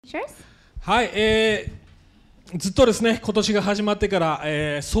はい、ずっとですね、今年が始まってか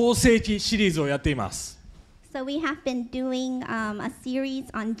ら、創世記シリーズをやっています。So we have been doing a series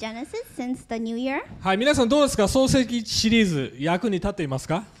on Genesis since the new year. はい、皆さんどうですか？創世記シリーズ役に立っています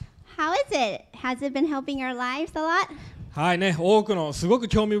か？ How is it? Has it been helping your lives a lot? はいね、多くのすごく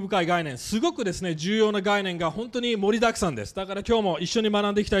興味深い概念、すごくですね、重要な概念が本当に盛りだくさんです。だから今日も一緒に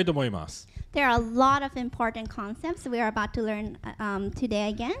学んでいきたいと思います。There are a lot of important concepts we are about to learn today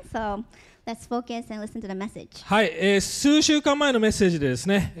again. So let's focus and listen to the message. はい、数週間前のメッセージでです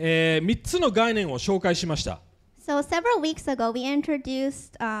ね、3つの概念を紹介しました。So several weeks ago, we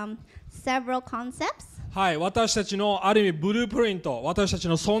introduced several concepts. はい、私たちのある意味ブループリント、私たち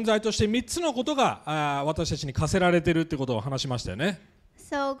の存在として3つのことが私たちに課せられているということを話しましたよね。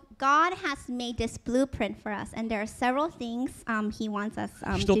So God has made this blueprint for us, and there are several things He wants us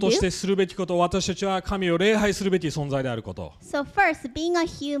to 人として do. するべきこと、私たちは神を礼拝するべき存在であること。So first, being a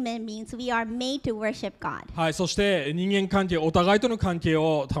human means we are made to worship God. はい、そして人間関係、お互いとの関係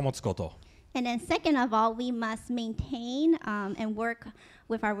を保つこと。And then second of all, we must maintain and work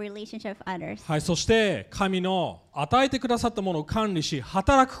with our relationship with others. はい、そして神の与えてくださったものを管理し、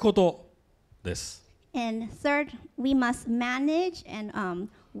働くことです。And third, we must manage and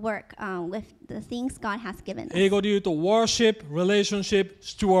work with the things God has given us. 英語で言うと worship, relationship,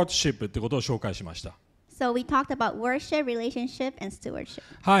 stewardship ってことを紹介しました。So we talked about worship, relationship, and stewardship.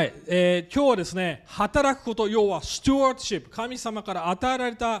 はい、今日はですね、働くこと、要は stewardship、神様から与えら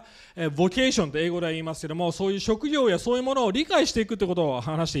れた、vocation と英語では言いますけども、そういう職業やそういうものを理解していくということを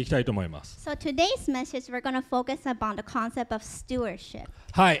話していきたいと思います。So today's message, we're going to focus upon the concept of stewardship.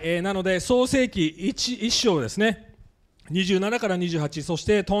 はい、なので創世記 1章ですね、27から28、そし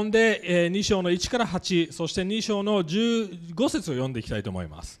て飛んで、2章の1から8、そして2章の15節を読んでいきたいと思い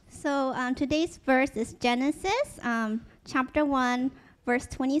ます。So today's verse is Genesis chapter 1, verse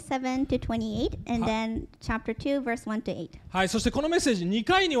 27 to 28, and then chapter 2, verse 1 to 8. はい、そしてこのメッセージ2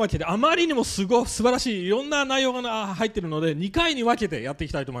回に分けて、あまりにも素晴らしいいろんな内容が入っているので2回に分けてやってい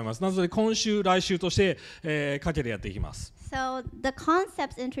きたいと思います。なので今週来週として、かけてやっていきます。So the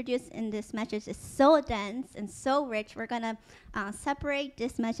concepts introduced in this message is so dense and so rich. We're going to separate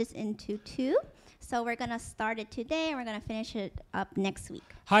this message into two. So we're going to start it today and we're going to finish it up next week.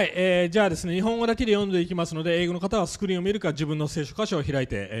 はい、じゃあですね、日本語だけで読んでいきますので、英語の方はスクリーンを見るか自分の聖書箇所を開い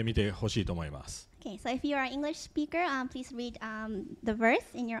て、見てほしいと思います。Okay, so if you are an English speaker, please read the verse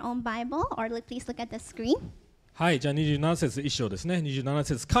in your own Bible or please look at the screen. はい、じゃあ27節1章ですね。27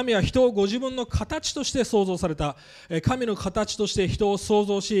節、神は人をご自分の形として創造された。神の形として人を創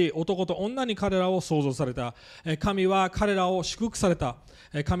造し、男と女に彼らを創造された。神は彼らを祝福された。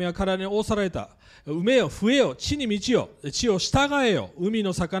神は彼らに仰せられた。埋めよ、増えよ、地に満ちよ、地を従えよ、海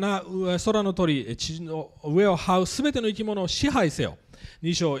の魚、空の鳥、地の上を這うすべての生き物を支配せよ。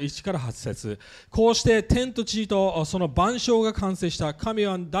2章1から8節、こうして天と地とその万象が完成した。神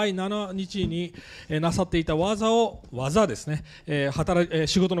は第7日になさっていた技ですね、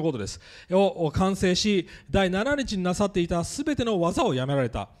仕事のことですを完成し、第7日になさっていたすべての技をやめられ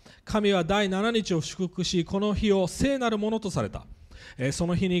た。神は第7日を祝福し、この日を聖なるものとされた。そ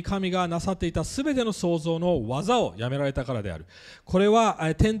の日に神がなさっていたすべての創造の技をやめられたからである。これ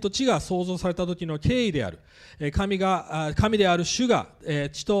は天と地が創造された時の経緯である。神である主が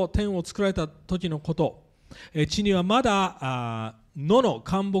地と天を作られた時のこと。地にはまだ野の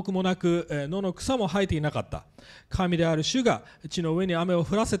灌木もなく、野の草も生えていなかった。神である主が地の上に雨を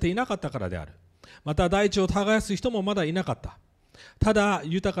降らせていなかったからである。また大地を耕す人もまだいなかった。ただ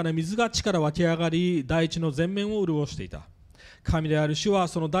豊かな水が地から湧き上がり、大地の全面を潤していた。神である主は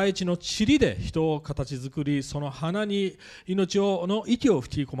その大地の塵で人を形作り、その花にの息を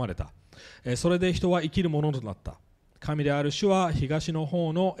吹き込まれた。それで人は生きるものとなった。神である主は東の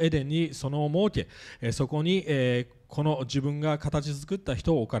方のエデンに園を設け、そこにこの自分が形作った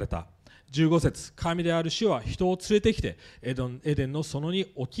人を置かれた。15節、神である主は人を連れてきてエデンの園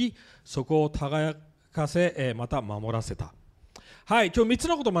に置き、そこを耕かせ、また守らせた。はい、今日3つ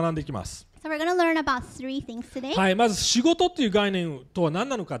のことを学んでいきます。So we're going to learn about three things today. はい、まず仕事っていう概念とは何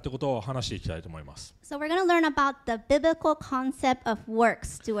なのかということを話していきたいと思います。So we're going to learn about the biblical concept of work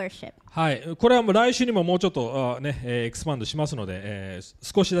stewardship. はい、これはもう来週にももうちょっとエクスパンドしますので、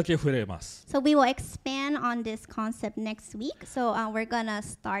少しだけ触れます。So we will expand on this concept next week. So we're going to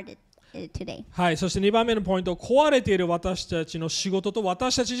start it today. はい、そして2番目のポイント、壊れている私たちの仕事と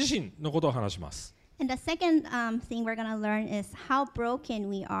私たち自身のことを話します。And the second thing we're going to learn is how broken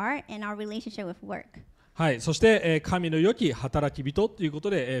we are in our relationship with work. はい、そして、神の良き働き人ということ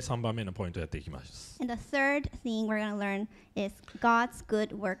で、3番目のポイントをやっていきます。And the third thing we're going to learn is God's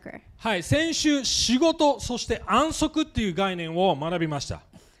good worker. はい、先週仕事そして安息っていう概念を学びました。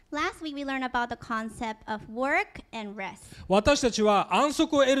Last week we learned about the concept of work and rest. 私たちは安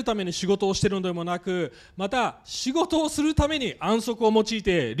息を得るために仕事をしているのでもなく、また仕事をするために安息を用い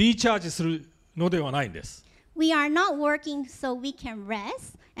てリチャージするのではないんです。We are not working so we can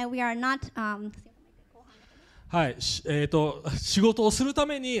rest, and we are not. はい、仕事をするた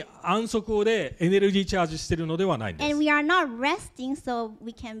めに安息でエネルギーチャージしているのではないんです。And we are not resting so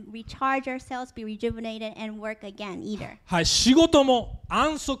we can recharge ourselves, be rejuvenated, and work again either. はい、仕事も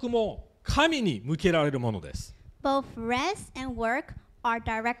安息も神に向けられるものです。Both rest and work are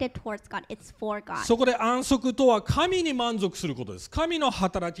directed towards God. It's for God. そこで安息とは神に満足することです。神の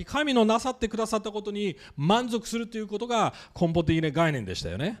働き、神のなさってくださったことに満足するということが根本的な概念でした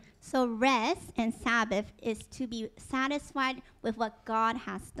よね。So rest and Sabbath is to be satisfied with what God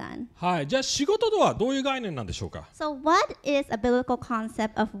has done. はい、じゃあ仕事とはどういう概念なんでしょうか。So what is a biblical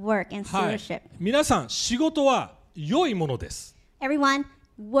concept of work and はい、 stewardship? 皆さん仕事は良いものです。 Everyone,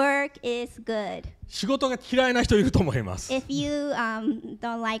 work is good. 仕事が嫌いな人いると思います。 If you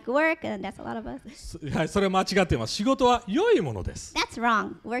don't like work, and that's a lot of us, はい、それは間違っています。仕事は良いものです。 that's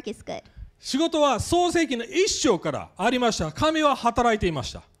wrong. Work is good. 仕事は創世記の一章からありました。神は働いていま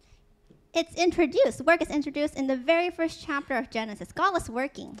した。It's introduced. Work is introduced in the very first chapter of Genesis. God was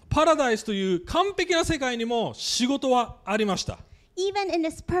working. パラダイスという完璧な世界にも仕事はありました。 Even in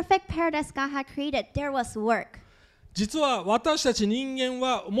this perfect paradise God had created, there was work. 実は私たち人間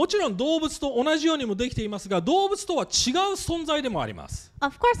はもちろん動物と同じようにもできていますが、動物とは違う存在でもあります。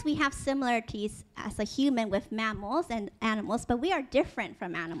Of course, we have similarities as a human with mammals and animals, but we are different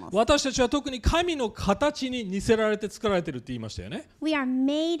from animals. 私たちは特に神の形に似せられて作られているって言いましたよね。 We are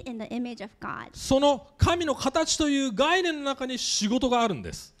made in the image of God. その神の形という概念の中に仕事があるん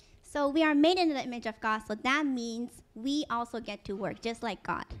です。 So we are made in the image of God, so that means we also get to work just like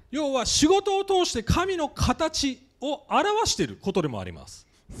God. 要は仕事を通して神の形を表していることでもあります。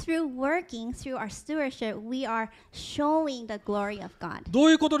 Through working, through our stewardship, we are showing the glory of God. ど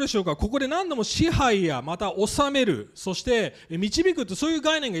ういうことでしょうか。ここで何度も支配やまた治める、そして導くとそういう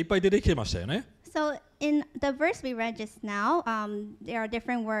概念がいっぱい出てきてましたよね。 So in the verse we read just now, there are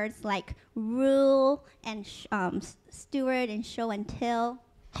different words like rule and steward and show and tell.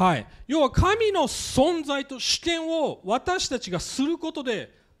 はい、要は神の存在と主権を私たちがすること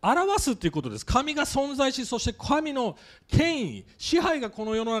で表すということです。神が存在し、そして神の権威、支配がこ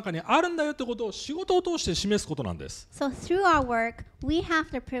の世の中にあるんだよということを仕事を通して示すことなんです。So through our work, we have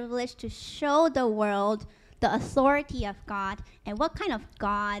the privilege to show the world the authority of God and what kind of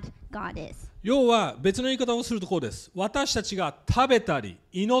God God is. 要は別の言い方をするとこうです。私たちが食べたり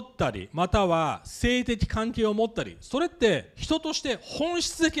祈ったりまたは性的関係を持ったり、それって人として本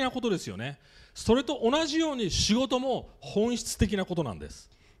質的なことですよね。それと同じように仕事も本質的なことなんです。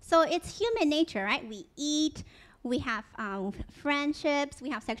So it's human nature, right? We eat, we have friendships, we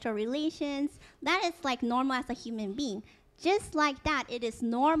have sexual relations. That is like normal as a human being. Just like that, it is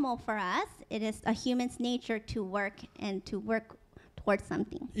normal for us. It is a human's nature to work and to work towards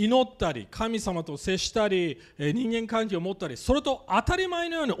something. 祈ったり神様と接したり人間関係を持ったり、それと当たり前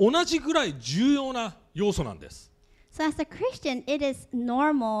のように同じぐらい重要な要素なんです。So as a Christian, it is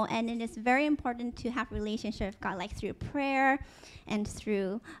normal and it is very important to have relationship with God, like through prayer and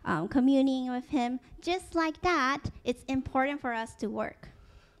through communing with Him. Just like that, it's important for us to work.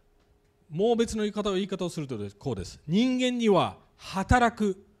 もう別の言い方をするとこうです。人間には働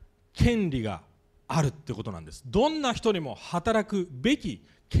く権利があるってことなんです。どんな人にも働くべき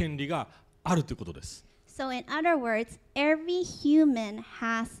権利があるということです。So in other words, every human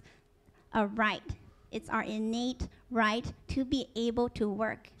has a right. It's our innate right to be able to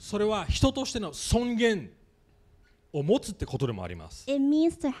work. それは人としての尊厳を持つってことでもあります。It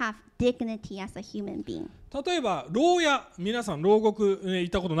means to have dignity as a human being. 例えば牢屋、皆さん牢獄、行っ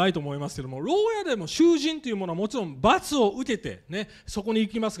たことないと思いますけども、牢屋でも囚人というものはもちろん罰を受けて、そこに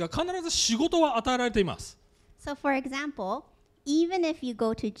行きますが、必ず仕事は与えられています。So for example, even if you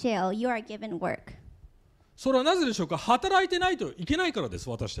go to jail, you are given work. それはなぜでしょうか。働いてないといけないからです、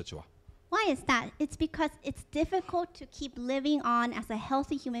私たちは。Why is that? It's because it's difficult to keep living on as a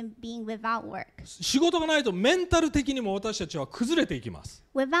healthy human being without work. 仕事がないとメンタル的にも私たちは崩れていきます。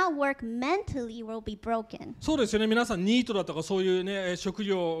Without work, mentally we'll be broken. そうですよね。皆さんニートだとかそういう職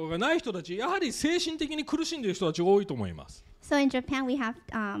業がない人たち、やはり精神的に苦しんでいる人たちが多いと思います。So in Japan we have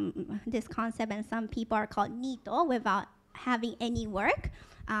this concept and some people are called nito without having any work.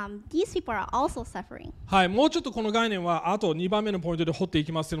 These people are also suffering. はい、もうちょっとこの概念はあと2番目のポイントで掘ってい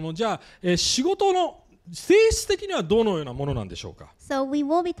きますけれども、じゃあ、仕事の性質的にはどのようなものなんでしょうか。So we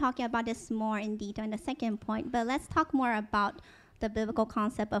will be talking about this more in detail in the second point, but let's talk more about the biblical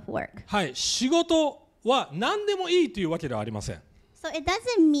concept of work. はい、仕事は何でもいいというわけではありません。So it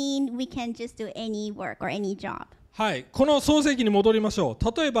doesn't mean we can just do any work or any job. はい、この創世記に戻りましょ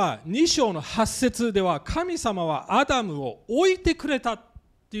う。例えば2章の8節では神様はアダムを置いてくれたっ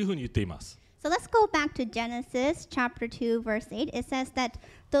ていうふうに言っています。So let's go back to Genesis chapter 2 verse 8. It says that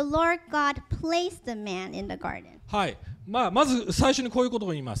the Lord God placed the man in the garden. はい、まず最初にこういうことを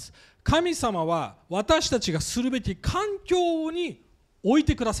言います。神様は私たちがするべき環境に置い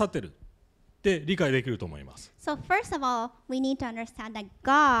てくださっているって理解できると思います。So first of all, we need to understand that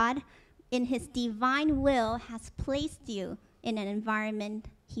God in His divine will has placed you in an environment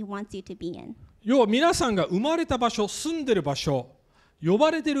He wants you to be in. 要は皆さんが生まれた場所、住んでる場所、呼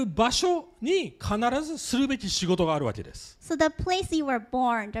ばれている場所に必ずするべき仕事があるわけです。So the place you were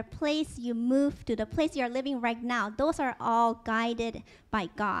born, the place you moved to, the place you are living right now, those are all guided by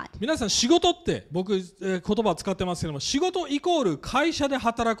God. 皆さん仕事って僕、言葉を使ってますけども、仕事イコール会社で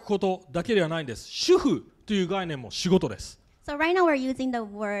働くことだけではないんです。主婦という概念も仕事です。So right now we're using the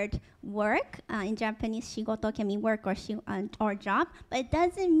word work. In Japanese, 仕事 can mean work or job, but it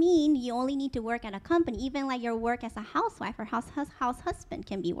doesn't mean you only need to work at a company. Even like your work as a housewife or house husband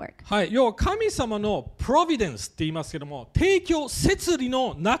can be work. はい、要は神様のプロビデンスって言いますけども、提供摂理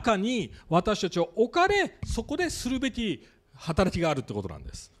の中に私たちを置かれ、そこでするべき働きがあるってことなん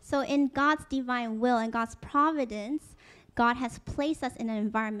です。So in God's divine will and God's providence, God has placed us in an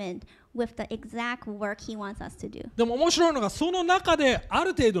environment with the exact work He wants us to do. でも面白いのがその中であ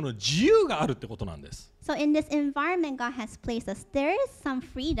る程度の自由があるってことなんです。So in this environment God has placed us, there is some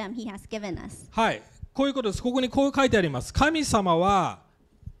freedom He has given us. はい、こういうことです。ここにこう書いてあります。神様は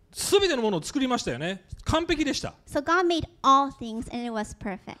すべてのものを作りましたよね。完璧でした。So God made all things and it was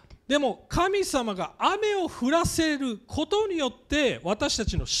perfect. でも神様が雨を降らせることによって私た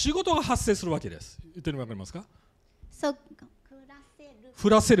ちの仕事が発生するわけです。言ってるの分かりますか？ So 降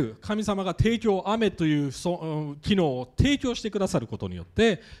らせる、神様が提供、雨という機能を提供してくださることによっ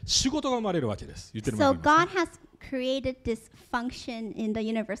て仕事が生まれるわけです。言ってるの So 分かり God ますか？ has created this function in the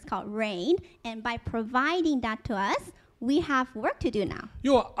universe called rain, and by providing that to us, we have work to do now.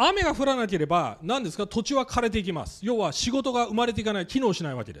 要は雨が降らなければ何ですか？土地は枯れていきます。要は仕事が生まれていかない、機能しな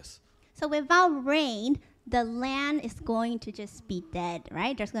いわけです。So without rain, the land is going to just be dead,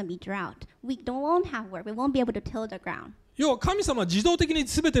 right? There's going to be drought. We won't have work. We won't be able to till the ground. 要は神様は自動的に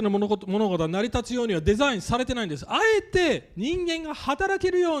全ての物事が成り立つようにはデザインされてないんです。あえて人間が働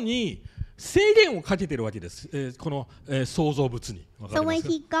けるように制限をかけているわけです。この、創造物に。わか So りま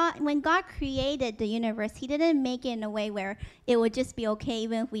すか？ when God created the universe, He didn't make it in a way where it would just be okay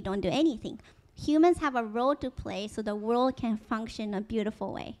even if we don't do anything. Humans have a role to play so the world can function in a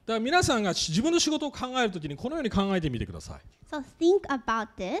beautiful way. だから皆さんが自分の仕事を考えるときにこのように考えてみてください。So think about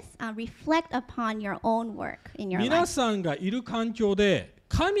this, reflect upon your own work in your 皆 life. さんがいる環境で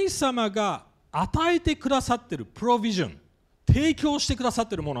神様が与えてくださっているプロビジョン、提供してくださっ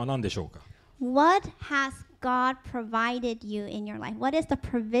ているものは何でしょうか？ What has God provided you in your life? What is the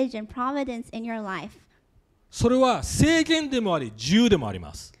provision, providence in your life? それは制限でもあり自由でもあり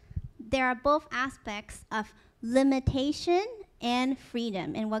ます。There are both aspects of limitation and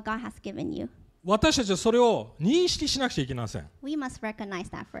freedom in what God has given you. 私たちはそれを認識しなくちゃいけません。 We must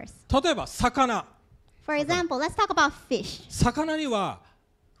recognize that first. 例えば魚。For example, let's talk about fish. 魚には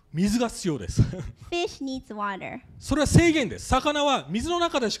水が必要です。Fish needs water. それは制限です。魚は水の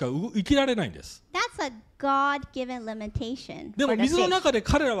中でしか生きられないんです。That's a God-given limitation でも for the 水の fish. 中で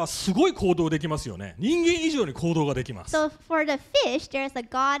彼らはすごい行動できますよね。人間以上に行動ができます。 So for the fish, there's a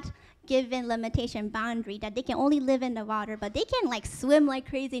God-given limitation boundary that they can only live in the water, but they can like swim like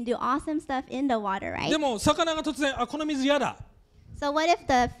crazy and do awesome stuff in the water, で right? も魚が突然、この水嫌だ。 So what if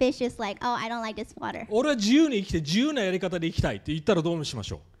the fish is like, oh, I don't like this water. 俺は自由に生きて自由なやり方で生きたいって言ったらどうしま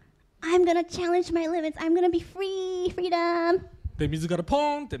しょ I'm gonna challenge my limits. I'm gonna be freedom. う？で水からポ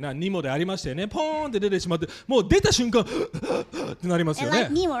ーンってニモでありましたよね。ポーンって出てしまって、もう出た瞬間ってなります And よ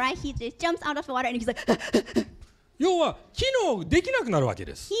like ね。 Nemo, right? He just jumps out of the water and he's like, 要は機能できなくなるわけ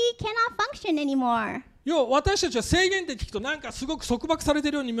です。 he cannot function anymore. 要は私たちは制限って聞くとなんかすごく束縛されて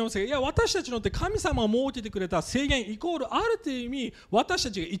いるように見えますが、いや私たちのって神様が設けてくれた制限イコールあるという意味、私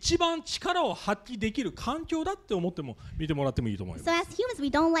たちが一番力を発揮できる環境だって思っても見てもらってもいいと思います。 So as humans, we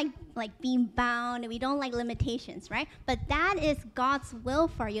don't like being bound and we don't like limitations, right? But that is God's will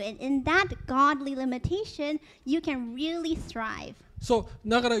for you. And in that godly limitation, you can really thrive. そう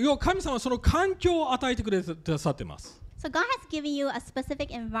だから要は神様はその環境を与えてくださっています。 So God has given you a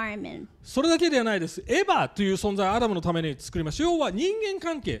specific environment. それだけではないです。エヴァという存在をアダムのために作りました。要は人間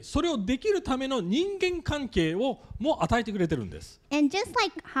関係、それをできるための人間関係をも与えてくれてるんです。And just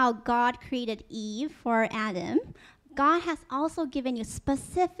like how God created Eve for Adam, God has also given you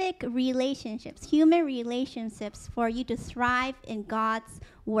specific relationships, human relationships, for you to thrive in God's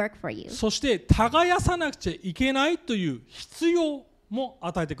work for you. そして耕さなくちゃいけないという必要も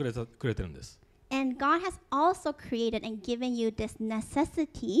与えてくれてるんです。And God has also created and given you this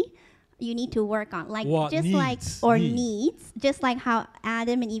necessity you need to work on, like What just needs? like or Need. needs, just like how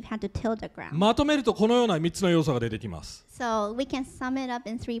Adam and Eve had to till the ground. まとめるとこのような3つの要素が出てきます。 So we can sum it up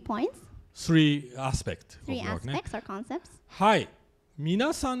in 3 points, Three aspects of three work ね。 aspects or concepts. はい。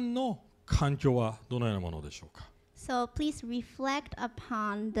皆さんの環境はどのようなものでしょうか。 So please reflect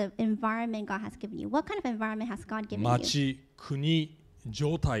upon the environment God has given you. What kind of environment has God given you? 町、国、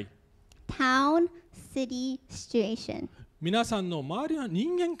状態。 Town, city, situation. 皆さんの周りの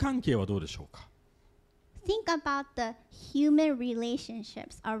人間関係はどうでしょうか。 Think about the human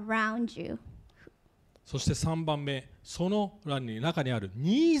relationships around you. そして3番目、その中にある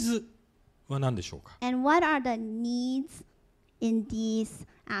ニーズは何でしょうか。 And what are the needs in these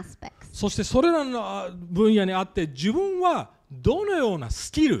aspects? そしてそれらの分野にあって自分はどのような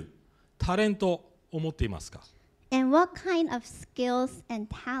スキル、タレントを持っていますか。 And what kind of skills and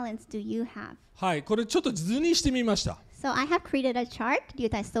talents do you have? はい、これちょっと図にしてみました。 So I have created a chart. You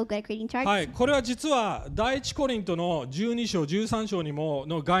guys still good at creating charts? はい、これは実は第一コリントの12章、13章にも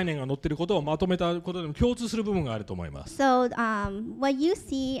の概念が載っていることをまとめたことでも共通する部分があると思います。 So what you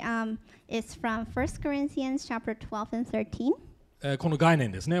see is from 1 Corinthians chapter 12 and 13. この概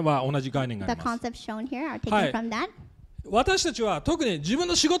念ですねは同じ概念が The あります。 concepts shown here are taken はい。 from that. 私たちは特に自分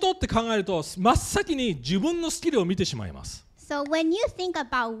の仕事って考えると真っ先に自分のスキルを見てしまいます。 So when you think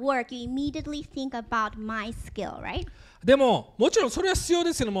about work, you immediately think about my skill, right? でももちろんそれは必要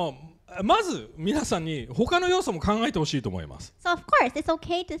ですけども、まず皆さんに他の要素も考えてほしいと思います。 So of course, it's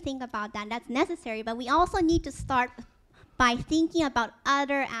okay to think about that. That's necessary, but we also need to start by thinking about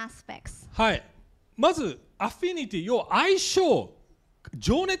other aspects. はい。まずアフィニティ、要は相性、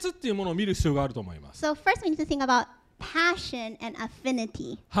情熱っていうものを見る必要があると思います。 So first, we need to think about passion and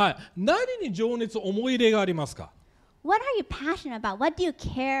affinity. はい。何に情熱、思い入れがありますか。 What are you passionate about? What do you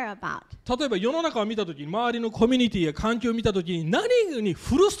care about? 例えば世の中を見たときに、周りのコミュニティや環境を見たときに、何に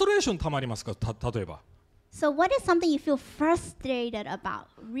フルストレーションたまりますか。例えば。 So what is something you feel frustrated about?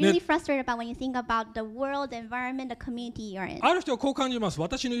 Really frustrated about when you think about the world, the environment, the community you're in. ある人はこう感じます。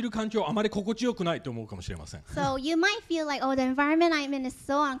私のいる環境あまり心地よくないと思うかもしれません。 So you might feel like, oh, the environment I'm in is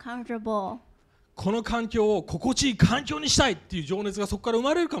so uncomfortable. この環境を心地いい環境にしたいっていう情熱がそこから生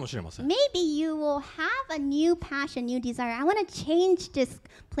まれるかもしれません。 Maybe you will have a new passion, new desire. I want to change this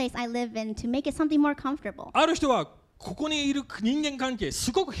place I live in to make it something more comfortable. ある人はここにいる人間関係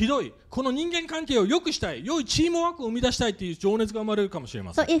すごくひどい。この人間関係を良くしたい。良いチームワークを生み出したいっていう情熱が生まれるかもしれ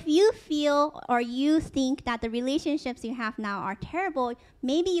ませ So ん。 if you feel or you think that the relationships you have now are terrible,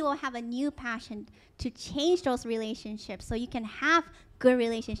 maybe you will have a new passion to change those relationships so you can have good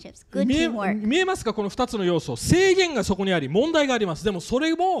relationships, good 見 teamwork. えますかこの2つの要素。制限がそこにあり問題があります。でもそ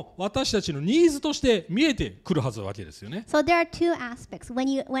れも私たちのニーズとして見えてくるはずなわけですよね。 So there are two aspects.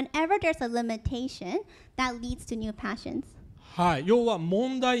 Whenever there's a limitation, that leads to new passions. はい、要は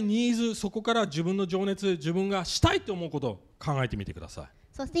問題、ニーズ、そこから自分の情熱、自分がしたいと思うことを考えてみてください。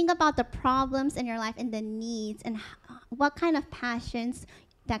 So think about the problems in your life and the needs and what kind of passions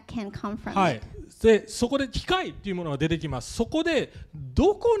that can come from はい it. でそこで機会というものが出てきます。そこで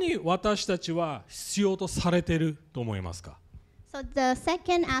どこに私たちは必要とされていると思いますか。 So the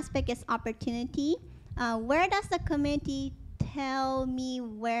second aspect is opportunity. Where does the community tell me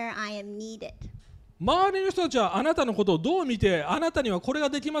where I am needed? 周りの人たちはあなたのことをどう見て、あなたにはこれが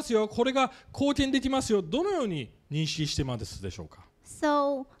できますよ、これが貢献できますよ、どのように認識してますでしょうか。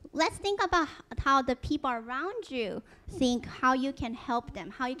 So let's think about how the people around you think how you can help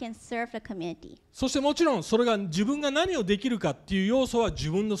them, how you can serve the community. そしてもちろんそれが自分が何をできるかっていう要素は自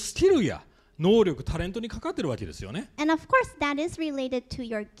分のスキルや能力、タレントにかかってるわけですよね。 And of course, that is related to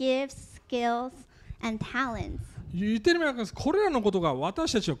your gifts, skills, and talents. 言ってるみたいです。これらのことが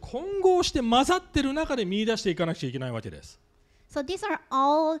私たちは混合して混ざってる中で見出していかなくちゃいけないわけです。 So these are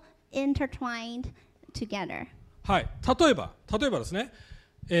all intertwined together. はい、例えばですね、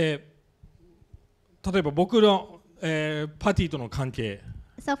例えば僕の、パティとの関係。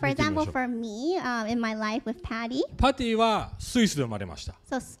 So for example, for me, in my life with Patty, パティはスイスで生まれました。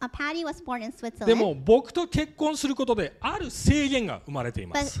 so Patty was born in で Switzerland, も僕と結婚することである制限が生まれてい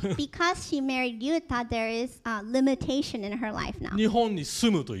ま but す。 because she married Yuta, there is a limitation in her life now. 日本に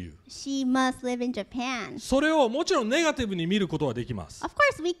住むという。 She must live in Japan. それをもちろんネガティブに見ることはできます。 Of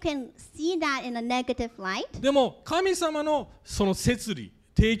course, we can see that in a negative light, でも神様のその摂理、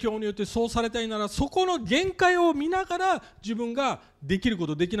提供によってそうされたいなら、そこの限界を見ながら自分ができるこ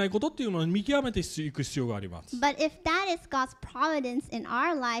とできないことっていうのを見極めていく必要があります。 But if that is God's providence in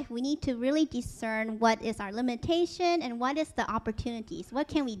our life, we need to really discern what is our limitation and what is the opportunities.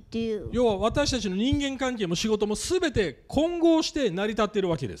 What can we do? 要は私たちの人間関係も仕事も全て混合して成り立っている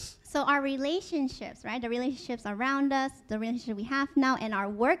わけです。 So our relationships, right? The relationships around us, the relationship we have now, and our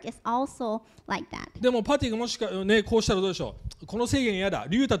work is also like that. でもパティがもしかね、こうしたらどうでしょう。この制限嫌だ、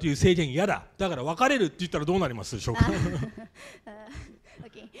リュウタという制限嫌だ、だから別れるって言ったらどうなりますでしょうか。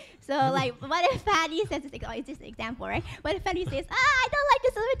Okay, so like, what if Patty says, it's just an example, right? What if Patty says, I don't like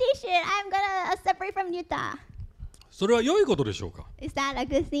this limitation, I'm gonna separate from Utah. それは良いことでしょうか。 Is that a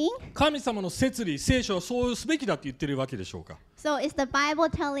good thing? 神様の摂理、聖書はそうすべきだって言ってるわけでしょうか。 So is the Bible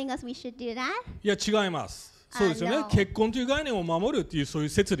telling us we should do that? いや違います。そうですよね。 No. 結婚という概念を守るっていうそういう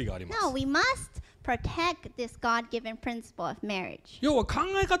摂理があります。 No, we must protect this God-given principle of marriage. 要は考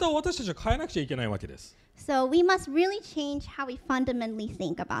え方を私たちは変えなくちゃいけないわけです。 So we must really change how we fundamentally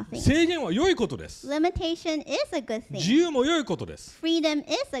think about things. 制限は良いことです。 Limitation is a good 自 thing. 由も良いことです。 Freedom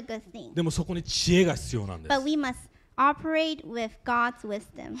is a good thing. でもそこに知恵が必要なんです。 But we must operate with God's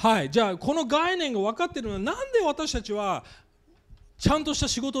wisdom. はい、じゃあこの概念が分かっているのはなんで私たちはちゃんとした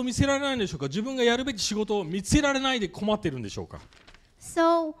仕事を見せられないんでしょうか。自分がやるべき仕事を見つけられないで困っているんでしょうか。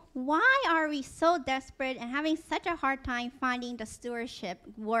 So why are we so desperate and having such a hard time finding the stewardship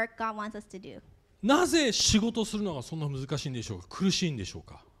work God wants us to do? なぜ仕事をするのがそんな難しいんでしょうか。苦しいんでしょう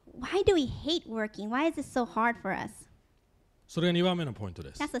か。 Why do we hate working? Why is it so hard for us? それが2番目のポイント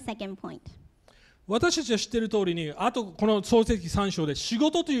です。 That's the second point. 私たちは知っている通りに、あとこの創世記3章で仕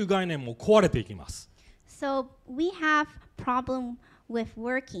事という概念も壊れていきます。 So we have problem with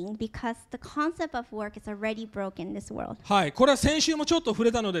working because the concept of work is already broken in this world. はい、これは先週もちょっと触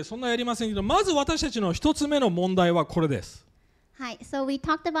れたのでそんなやりませんけど、まず私たちの一つ目の問題はこれです。 Hi, so we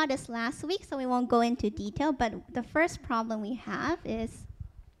talked about this last week, so we won't go into detail, but the first problem we have is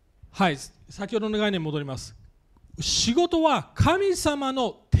はい、先ほどの概念に戻ります。仕事は神様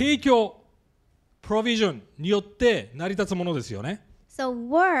の提供、プロビジョンによって成り立つものですよね。 so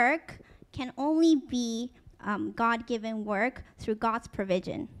work can only be God-given work through God's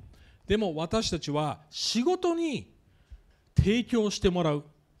provision. でも私たちは仕事に提供してもらう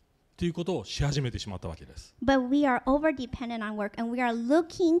ということをし始めてしまったわけです。 But we are over-dependent on work, and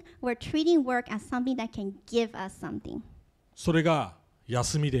we're treating work as something that can give us something. それが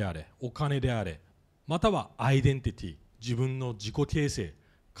休みであれ、お金であれ、またはアイデンティティ、自分の自己形成、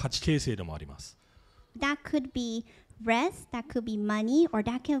価値形成でもあります。 That could be rest, that could be money, or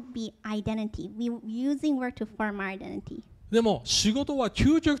that could be identity. We're using work to form our identity. でも仕事は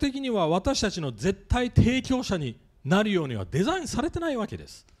究極的には私たちの絶対提供者になるようにはデザインされてないわけで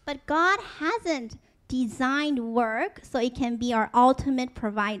す。 But God hasn't designed work so it can be our ultimate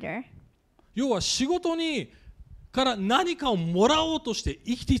provider. 要は仕事にから何かをもらおうとして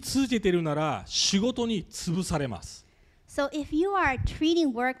生き続けているなら仕事に潰されます。 So if you are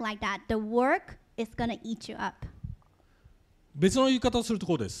treating work like that, the work is going to eat you up. 別の言い方をすると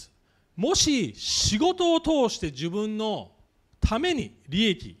こうです。もし仕事を通して自分のために利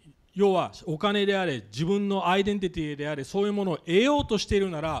益、要はお金であれ、自分のアイデンティティであれ、そういうものを得ようとしている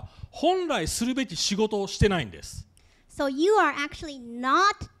なら、本来するべき仕事をしてないんです。 So you are actually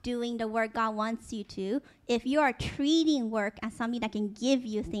not doing the work God wants you to if you are treating work as something that can give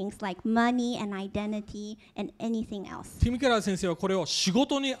you things like money and identity and anything else. ティム・ケラー先生はこれを仕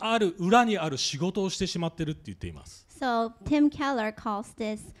事にある裏にある仕事をしてしまっているって言っています。 So Tim Keller calls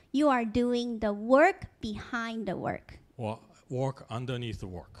this, you are doing the work behind the work. Work underneath the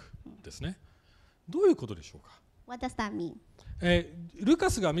work ですね。どういうことでしょうか。 What does that mean? ルカ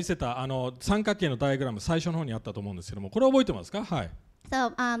スが見せた三角形のダイアグラム最初の方にあったと思うんですけども、これ覚えてますか。はい。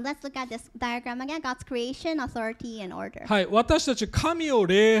So let's look at this diagram again. God's creation, authority, and order. はい、私たち神を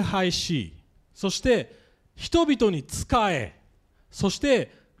礼拝し、そして人々に仕え、そし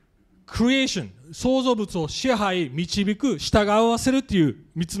てクリエーション、創造物を支配、導く、従わせるっていう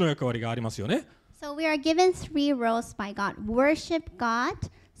3つの役割がありますよね。So we are given three roles by God: worship God,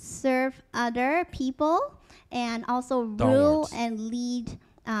 serve other people, and also rule Downwards. and lead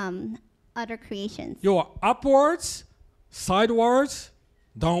other creations. 要は upwards, sidewards,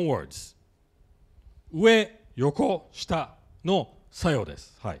 downwards 上、横、下の作用で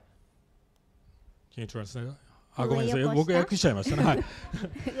す。はい。Can you translate? ごめんなさい、僕訳しちゃいましたね。は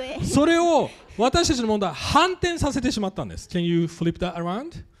い。それを私たちの問題は反転させてしまったんです。Can you flip that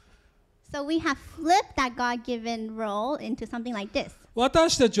around? So we have flipped that God-given role into something like this.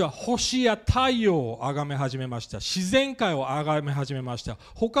 私たちは星や太陽を崇め始めました。自然界を崇め始めました。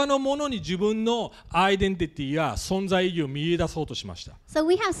他のものに自分のアイデンティティや存在意義を見出そうとしました。So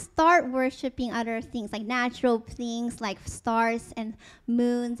we have start worshiping other things like natural things like stars and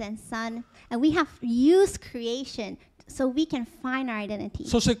moons and sun, and we have used creation so we can find our identity.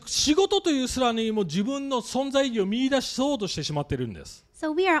 そして仕事というすらにも自分の存在意義を見出そうとしてしまっているんです。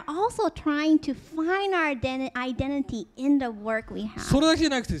So we are also trying to find our identity in the work we have. それだけじゃ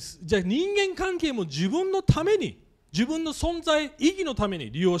なくて、じゃあ人間関係も自分のために、自分の存在意義のために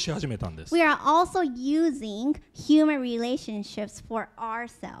利用し始めたんです。We are also using human relationships for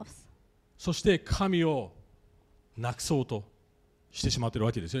ourselves. そして神をなくそうとしてしまっている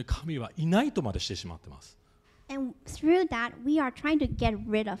わけですよね。神はいないとまでしてしまっています。And through that, we are trying to get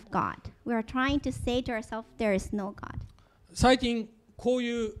rid of God. We are trying to say to ourselves, there is no God. 最近こう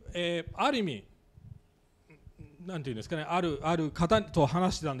いう、ある意味なんていうんですかね、ある方と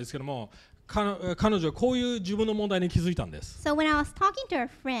話してたんですけども、彼女はこういう自分の問題に気づいたんです。So when I was talking to a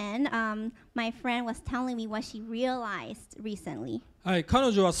friend, my friend was telling me what she realized recently. はい、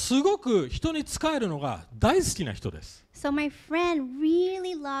彼女はすごく人に仕えるのが大好きな人です。So my friend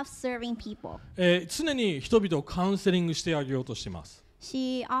really loves serving people. 常に人々をカウンセリングしてあげようとしています。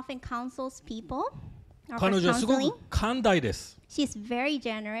She often counsels people. 彼女はすごく寛大です。She's very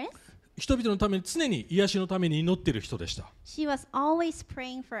generous. 人々のために常に癒しのために祈っている人でした。She was always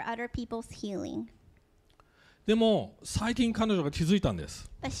praying for other people's healing. でも最近彼女が気づいたんで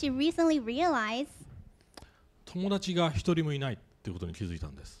す。But she recently realized, 友達が一人もいないっていうことに気づいた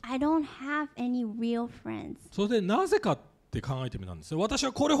んです。I don't have any real friends. それでなぜかって考えてみたんですよ。私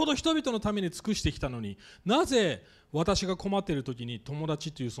はこれほど人々のために尽くしてきたのに、なぜ私が困っている時に友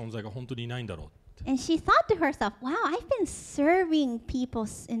達という存在が本当にいないんだろう。And she thought to herself, wow, I've been serving people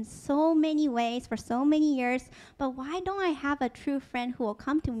in so many ways for so many years, but why don't I have a true friend who will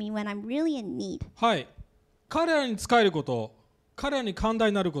come to me when I'm really in need? はい。彼らに仕えること、彼らに寛大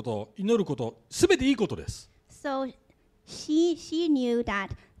になること、祈ること、すべていいことです。So she knew that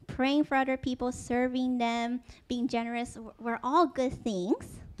praying for other people, serving them, being generous were all good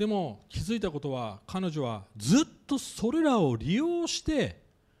things. でも気づいたことは、彼女はずっとそれらを利用して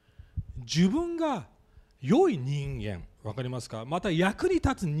自分が良い人間、わかりますか？また役に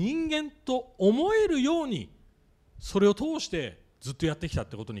立つ人間と思えるようにそれを通してずっとやってきたっ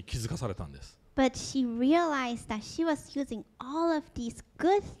てことに気づかされたんです。But she realized that she was using all of these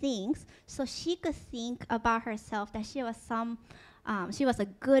good things so she could think about herself that she was she was a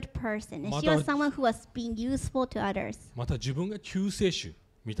good person and she was someone who was being useful to others. また自分が救世主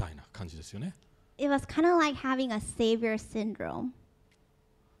みたいな感じですよね。It was kind of like having a savior syndrome.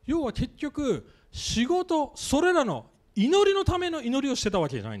 要は結局仕事、それらの祈りのための祈りをしてたわ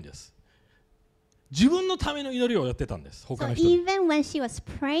けじゃないんです。自分のための祈りをやってたんです。他の So 人に。 even when she was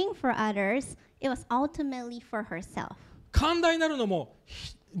praying for others, it was ultimately for herself. 寛大になるのも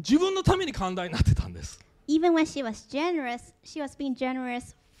自分のために寛大になってたんです。Even when she was generous, she was being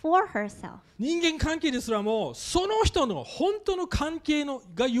generous for herself. 人間関係ですらもその人の本当の関係の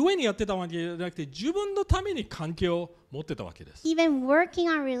がゆえにやってたわけじゃなくて、自分のために関係を持ってたわけです。 Even working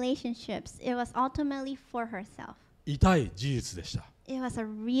on relationships, it was ultimately for herself. 痛い事実でした。 It was a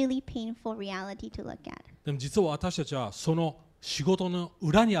really painful reality to look at. でも実は私たちはその仕事の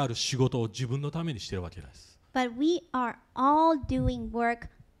裏にある仕事を自分のためにしているわけです。 But we are all doing work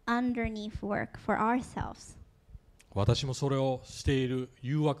underneath work for ourselves. 私もそれをしている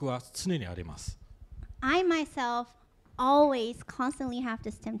誘惑は常にあります。 I myself always constantly have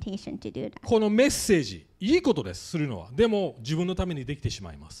this temptation to do that. このメッセージ、いいことです、するのは。でも自分のためにできてし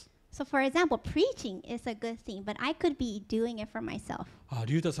まいます。 So for example, preaching is a good thing, but I could be doing it for myself. あ、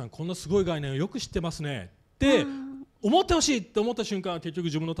リュウタさんこんなすごい概念をよく知ってますねって思ってほしいって思った瞬間は結局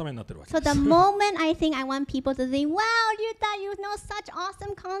自分のためになってるわけ So です。 the moment I think I want people to think, wow, you know such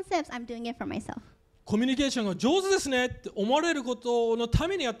awesome concepts, I'm doing it for myself. コミュニケーションが上手ですねって思われることのた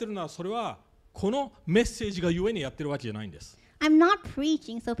めにやってるのは、それはこのメッセージがゆえにやってるわけじゃないんです。 I'm not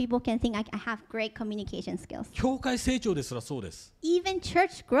preaching so people can think I have great communication skills. 教会成長ですらそうです。 Even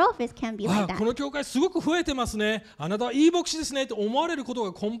church growth can be あ、 like こ that. の教会すごく増えてますね、あなたはいい牧師ですねって思われるこ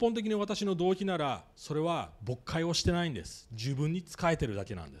とが根本的に私の動機なら、それは牧会をしてないんです。自分に仕えてるだ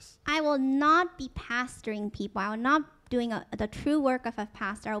けなんです。 I will not be pastoring people. I will not doing the true work of a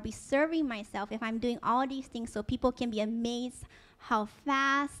pastor. I will be serving myself if I'm doing all these things so people can be amazed how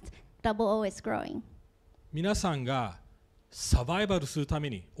fast Double O is growing. 皆さんがサバイバルするため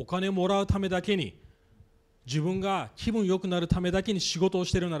に、お金もらうためだけに、自分が気分良くなるためだけに仕事を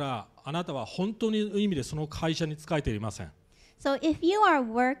しているなら、あなたは本当に意味でその会社に仕えていません。So if you are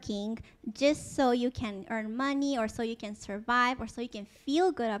working just so you can earn money or so you can survive or so you can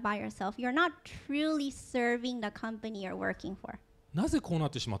feel good about yourself, you're not truly serving the company you're working for. なぜこうなっ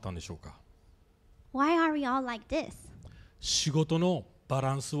てしまったんでしょうか。 Why are we all like this? 仕事のバ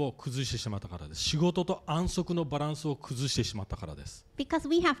ランスを崩してしまったからです。仕事と安息のバランスを崩してしまったからです。 Because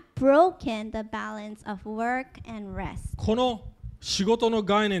we have broken the balance of work and rest. この仕事の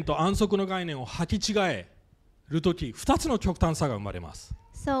概念と安息の概念を履き違えるとき、2つの極端さが生まれます。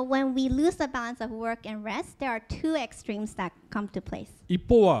 So when we lose the balance of work and rest, there are two extremes that come to place. 一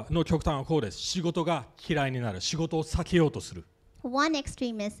方の極端はこうです。仕事が嫌いになる。仕事を避けようとする。 One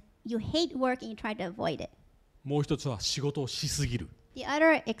extreme is you hate work and you try to avoid it. もう一つは仕事をしすぎる。 The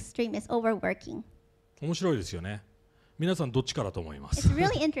other extreme is overworking. 面白いですよね。皆さんどっちかだと思いま It's す。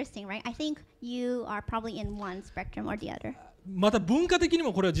 really interesting, right? I think you are probably in one spectrum or the other. また文化的に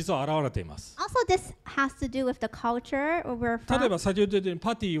もこれは実は現れています。 Also, this has to do with the culture where we're 例え from. ば先ほど言ったように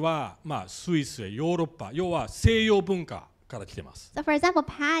パティは、スイスへヨーロッパ、要は西洋文化から来てます。 So, for example,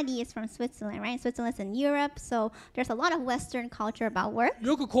 Patty is from Switzerland, right? Switzerland's in Europe, so there's a lot of Western culture about work.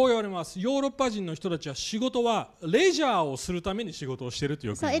 よくこう言われます。ヨーロッパ人の人たちは仕事はレジャーをするために仕事をしていると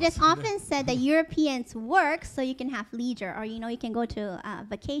よく So 言い it ま is す。 often said that Europeans work so you can have leisure, or you can go to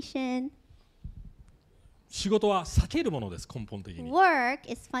vacation. 仕事は避けるものです、根本的に。 Work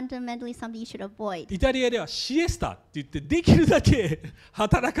is fundamentally something you should avoid. イタリアではシエスタって言ってできるだけ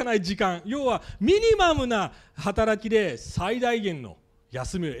働かない時間、要はミニマムな働きで最大限の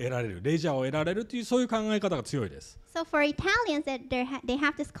休みを得られる、レジャーを得られるというそういう考え方が強いです。 So for Italians, they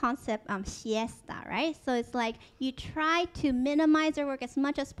have this concept siesta, right? So it's like you try to minimize your work as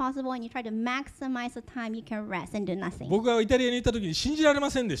much as possible, and you try to maximize the time you can rest and do nothing. 僕がイタリアに行った時に信じられま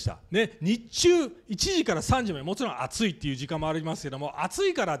せんでした、ね、日中1時から3時までもちろん暑いっていう時間もありますけども、暑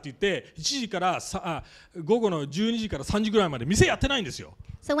いからって言って1時から午後の12時から3時ぐらいまで店やってないんですよ。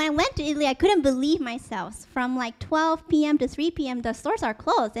 So when I went to Italy, I couldn't believe myself. From like 12 p.m. to 3 p.m., the stores are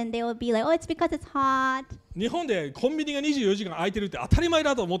closed, and they will be like, "Oh, it's because it's hot." 日本でコンビニが24時間空いてるって当たり前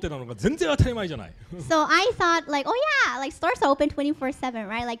だと思ってたのが全然当たり前じゃない。 So I thought like, "Oh yeah, like stores are open 24/7,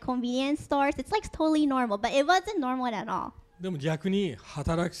 right? Like convenience stores, it's like totally normal." But it wasn't normal at all. でも逆に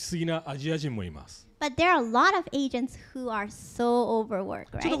働きすぎなアジア人もいます。 But there are a lot of agents who are so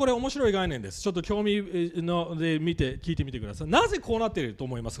overworked, ちょっと right? これ面白い概念です。ちょっと興味ので聞いてみてください。なぜこうなっていると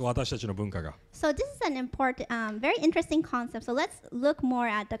思いますか、私たちの文化が。 So this is an important, very interesting concept. So let's look more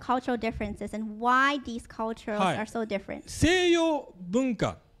at the cultural differences and why these cultures Hi. are so different. 西洋文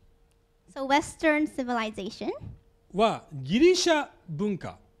化 So Western civilization はギリシャ文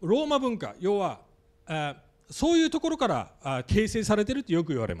化、ローマ文化、要はそういうところから形成されているとよ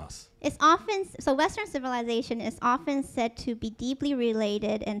く言われます。 is often, so Western civilization is often said to be deeply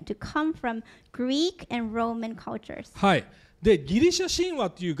related and to come from Greek and Roman cultures. はい。で、ギリシャ神話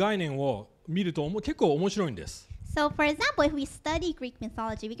という概念を見ると結構面白いんです。 So for example, if we study Greek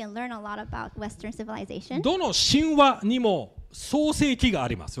mythology, we can learn a lot about Western civilization. どの神話にも創世記があ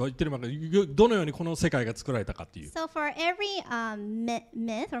ります。言ってるどのようにこの世界が作られたかっていう。 So for every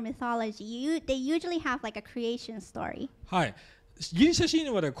myth or mythology, they usually have like a creation story. はい。ギリシャ神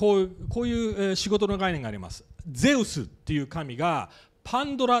話ではこういう仕事の概念があります。ゼウスっていう神がパ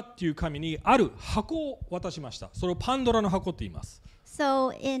ンドラっていう神にある箱を渡しました。それをパンドラの箱って言います。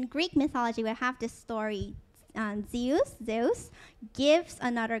 So in Greek mythology, we have this story. Zeus gives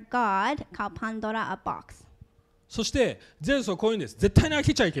another god called Pandora a box. そしてゼウスはこういうんです。絶対に開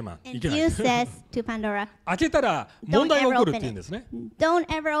けちゃいけない。 And Zeus says to Pandora, 開けたら問題が起こるって言うんですね。 don't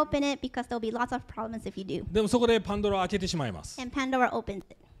ever open it because there'll be lots of problems if you do. でもそこでパンドラを開けてしまいます。 And Pandora opens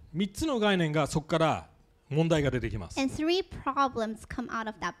it. 3つの概念がそこから問題が出てきます。 And 3 problems come out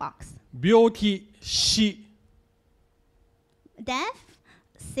of that box. 病気、死、 Death,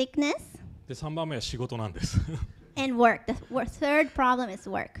 sickness, で3番目は仕事なんです。 and work. The third problem is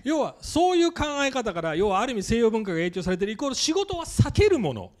work. 要はそういう考え方から、要はある意味西洋文化が影響されているイコール仕事は避ける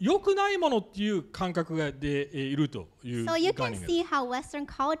もの、良くないものっていう感覚がでいるという So you 概 can 念です。 see how Western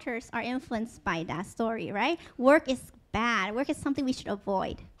cultures are influenced by that story, right? Work is bad. Work is something we should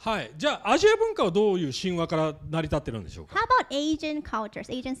avoid. はい。じゃあアジア文化はどういう神話から成り立ってるんでしょうか。 How about Asian cultures,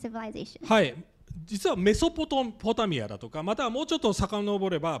 Asian civilization? はい。実はメソポタミアだとか、またはもうちょっと遡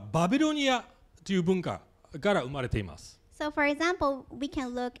ればバビロニアという文化から生まれています。 So for example, we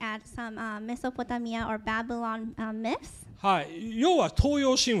can look at some Mesopotamia or Babylon myths. はい。要は東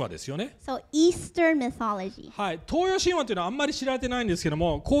洋神話ですよね。 So Eastern mythology. はい。東洋神話というのはあんまり知られてないんですけど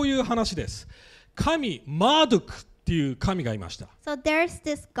も、こういう話です。神マードゥクっていう神がいました。 So there's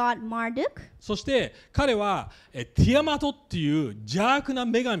this god Marduk. そして彼はティアマトっていう邪悪な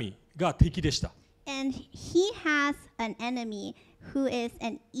女神が敵でした。And he has an enemy who is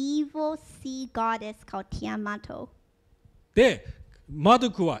an evil sea goddess called Tiamat. で、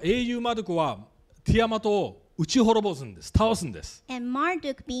英雄マドクはティアマトを打ち滅ぼすんです、倒すんです。And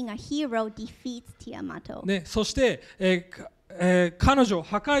Marduk, being a hero, defeats Tiamat. ね、そして、彼女を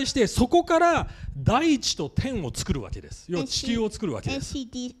破壊してそこから大地と天を作るわけです。要は地球を作るわけで And す。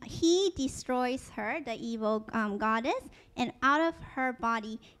he destroys her, the evil goddess, and out of her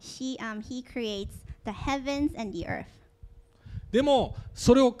body he creates the heavens and the earth. でも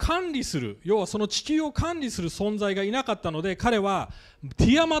それを管理する、要はその地球を管理する存在がいなかったので、彼はテ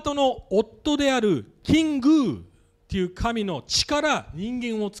ィアマトの夫であるキングーっていう神の力、人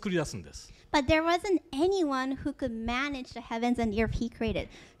間を作り出すんです。But there wasn't anyone who could manage the heavens and the earth he created.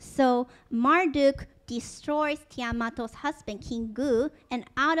 So Marduk destroys Tiamat's husband, King Gu, and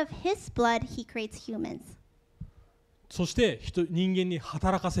out of his blood he creates humans. そして人間に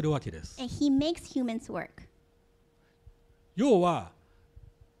働かせるわけです。And he makes humans work. 要は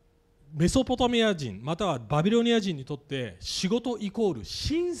メソポタミア人またはバビロニア人にとって仕事イコール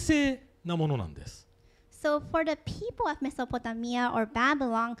神聖なものなんです。So for the people of Mesopotamia or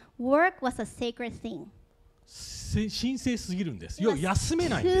Babylon, work was a sacred thing. 神聖すぎるんです。 It 要 was は休め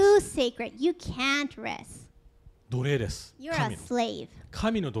ないんで too す。 sacred. You can't rest. 奴隷です。 You're a slave.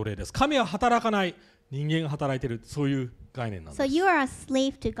 神の奴隷です。神は働かない、人間が働いている、そういう概念なんで So す。 you are a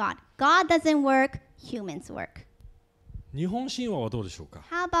slave to God. God doesn't work, humans work. 日本神話はどうでしょうか。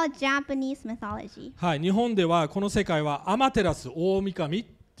 How about Japanese mythology? はい、日本ではこの世界はアマテラス大神っ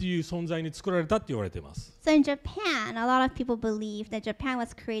ていう存在に作られたって言われています。So in Japan, a lot of people believe that Japan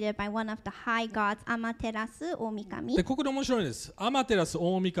was created by one of the high gods, Amaterasu or で Mikami. ここで面白いです。アマテラス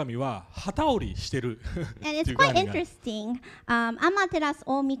大神は旗織りしてる And って it's いう概 quite 念がある。 interesting. Amaterasu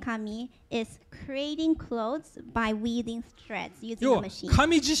or Mikami is creating clothes by weaving threads using 要 a は machine.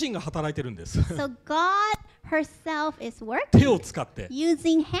 神自身が働いてるんです。 So God herself is 手を working 使って。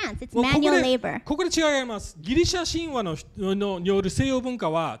 using hands. It's もう manual labor. ここで違いがあります。ギリシャ神話による西洋文化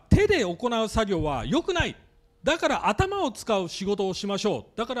は手で行う作業は良くない。だから頭を使う仕事をしましょ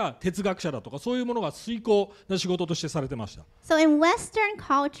う。だから哲学者だとかそういうものが遂行な仕事としてされてました。 So in Western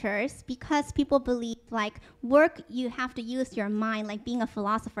cultures, because people believe like work, you have to use your mind, like being a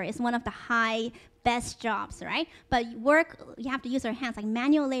philosopher is one of the high best jobs, right? But work, you have to use your hands, like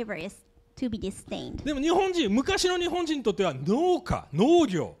manual labor is to be disdained. でも昔の日本人にとっては農家、農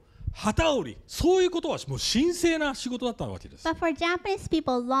業、旗織り、そういうことはもう神聖な仕事だったわけです。 But for Japanese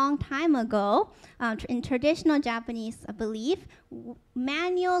people, a long time ago, in traditional Japanese belief,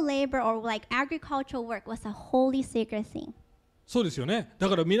 manual labor or like agricultural work was a holy sacred thing. そうですよね。だ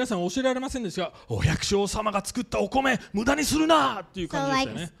から皆さん教えられませんでしたが、お百姓様が作ったお米無駄にするなっていう So 感じでし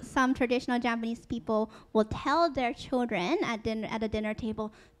た like よね。 some traditional Japanese people will tell their children at the dinner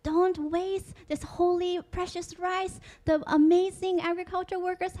table, don't waste this holy precious rice the amazing agriculture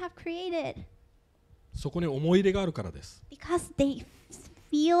workers have created. そこに思い入れがあるからです。 Because they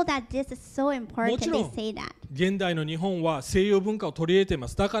feel that this is so important, もちろん they say that. 現代の日本は西洋文化を取り入れていま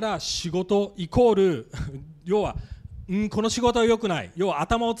す。だから仕事イコール要はこの仕事は良くない。要は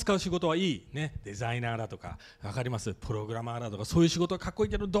頭を使う仕事はいい。ね、デザイナーだとか、わかります？プログラマーだとか、そういう仕事はかっこい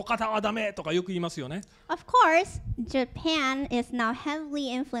いけど、土方はダメとかよく言いますよね。Of course, Japan is now heavily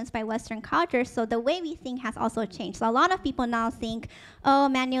influenced by Western culture, so the way we think has also changed. So a lot of people now think, oh,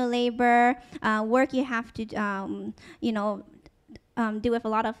 manual labor, work you have to, do with a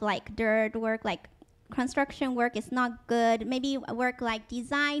lot of like dirt work, like construction work is not good. Maybe work like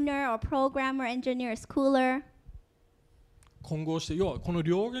designer or programmer, engineer is cooler. 混合して、要はこの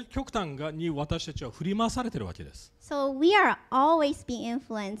両極端に私たちは振り回されているわけです。 So we are always being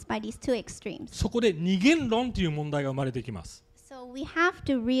influenced by these two extremes. そこで二元論という問題が生まれてきます。 So we have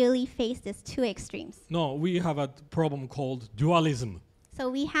to really face these two extremes. No, we have a problem called dualism. So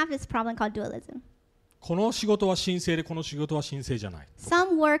we have this problem called dualism. この仕事は神聖でこの仕事は神聖じゃない。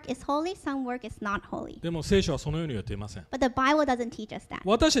 Some work is holy, some work is not holy. でも聖書はそのように言っていません。 But the Bible doesn't teach us that.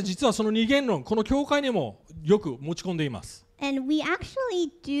 私たち実はその二元論、この教会にもよく持ち込んでいます。 And we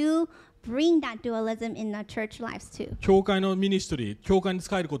actually do bring that dualism in our church lives too. 教会のミニストリー、教会に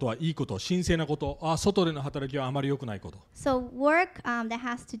使えることはいいこと、神聖なこと、外での働きはあまり良くないこと。 So work that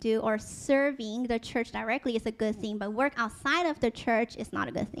has to do or serving the church directly is a good thing, but work outside of the church is not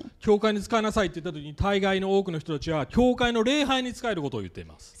a good thing. 教会に使いなさいって言った時に大概の多くの人たちは教会の礼拝に使えることを言ってい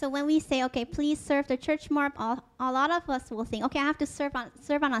ます。 So when we say, okay, please serve the church more a lot of us will think, okay, I have to serve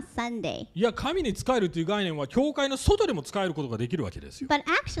on a Sunday. いや、神に仕えるという概念は教会の外でも仕えることができるわけですよ。 But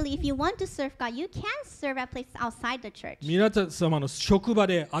actually, if you want to serve God, you can serve at places outside the church. 皆様の職場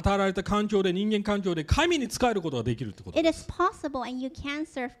で与えられた環境で人間環境で神に仕えることができるってこと It で is す。 possible, and you can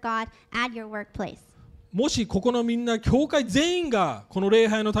serve God at your workplace. もしここのみんな教会全員がこの礼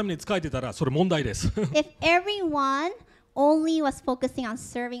拝のために仕えてたらそれ問題です。 If everyone only was focusing on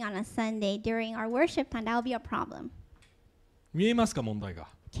serving on a Sunday during our worship time, that would be a problem. 見えますか問題が。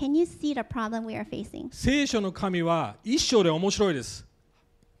 Can you see the problem we are facing? 聖書の神は一章で面白いです。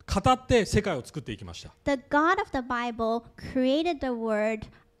語って世界を作っていきました。 The God of the Bible created the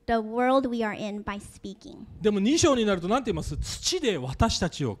world we are in by speaking. でも2章になると何て言います？土で私た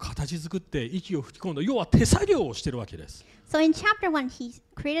ちを形作って息を吹き込んだ。要は手作業をしているわけです。 So in chapter 1, he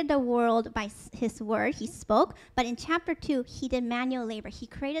created the world by his word, he spoke. But in chapter 2, he did manual labor. He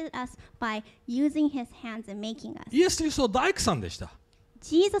created us by using his hands and making us. イエス・キリストは大工さんでした。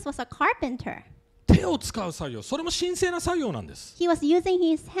 Jesus was a carpenter. 手を使う作業、それも神聖な作業なんです。 He was using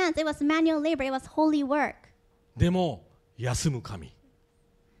his hands. It was manual labor. It was holy work. でも休む神。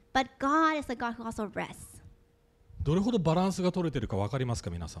 But God is a God who also rests. どれほどバランスが取れているか分かりますか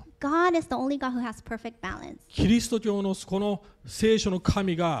皆さん。 God is the only God who has perfect balance. キリスト教のこの聖書の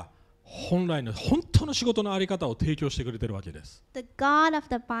神が本来の本当の仕事のあり方を提供してくれているわけです。 The God of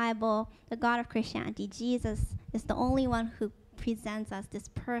the Bible, the God of Christianity, Jesus, is the only one who presents us this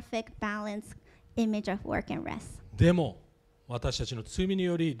perfect balance image of work and rest. でも私たちの罪に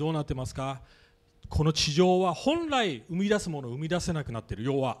よりどうなってますか？この地上は本来生み出すものを生み出せなくなっている。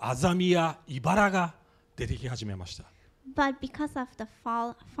要はアザミや茨が出てき始めました。 But because of the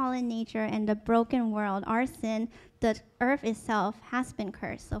fallen nature and the broken world, our sin, the earth itself has been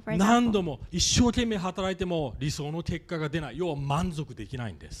cursed. So for 何 example, 度も一生懸命働いても理想の結果が出ない。要は満足できな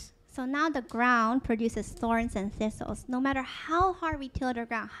いんです。 so now the ground produces thorns and thistles. No matter how hard we till the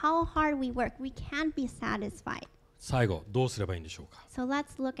ground, how hard we work, we can't be satisfied. 最後どうすればいいんでしょうか。 So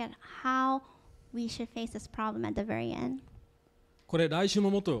let's look at how we should face this problem at the very end. これ来週も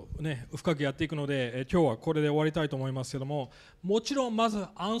もっとね深くやっていくので、今日はこれで終わりたいと思いますけども、もちろんまず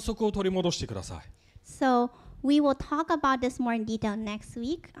安息を取り戻してください。 So we will talk about this more in detail next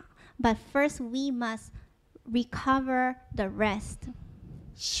week. But first we must recover the rest.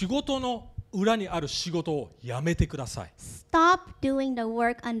 仕事の裏にある仕事をやめてください。 Stop doing the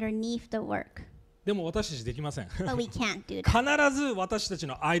work underneath the work. でも私たちできません。 But we can't do that. 必ず私たち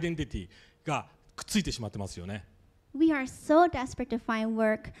のアイデンティティがくっついてしまってますよね。 We are so desperate to find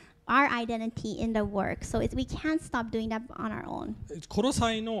work, our identity in the work. So we can't stop doing that on our own. コロ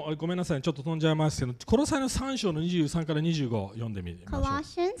サイのごめんなさいちょっと飛んじゃいますけど、コロサイの3章の23から25読んでみましょう。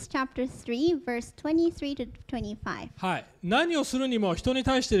 Colossians chapter 3, verse 23 to 25. はい、何をするにも人に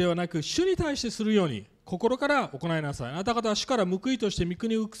対してではなく主に対してするように心から行いなさい。あなた方は主から報いとして御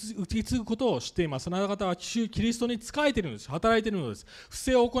国を受け継ぐことを知っています。あなた方は主キリストに仕えているのです。働いているのです。不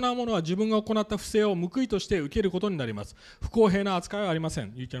正を行う者は自分が行った不正を報いとして受けることになります。不公平な扱いはありませ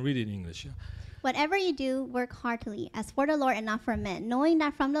ん。You can read it in English. Whatever you do, work heartily, as for the Lord and not for men, knowing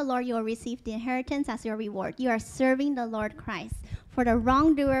that from the Lord you will receive the inheritance as your reward. You are serving the Lord Christ. For the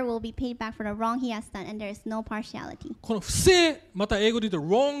wrongdoer will be paid back for the wrong he has done, and there is no partiality. この不正、また英語で言うと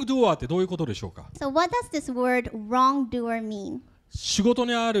wrongdoer ってどういうことでしょうか。 So what does this word wrongdoer mean? 仕事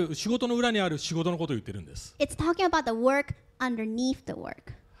の裏にある仕事のことを言ってるんです。 It's talking about the work underneath the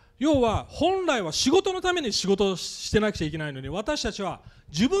work. 要は本来は仕事のために仕事をしてなくちゃいけないのに、私たちは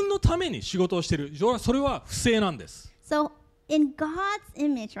自分のために仕事をしている。それは不正なんです。 So in God's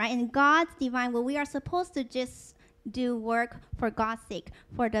image, right, in God's divine will, we are supposed to just do work for God's sake,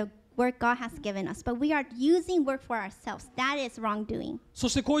 for the work God has given us. But we are using work for ourselves. That is wrongdoing. そ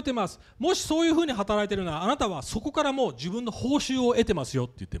してこう言ってます。もしそういうふうに働いているなら、あなたはそこからもう自分の報酬を得てますよっ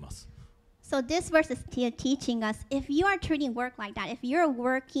て言っています。 So this verse is teaching us, if you are treating work like that, if you're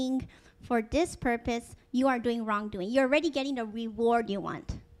working for this purpose, you are doing wrongdoing. You're already getting the reward you want.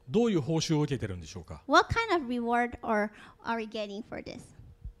 どういう報酬を受けてるんでしょうか。 What kind of reward are we getting for this?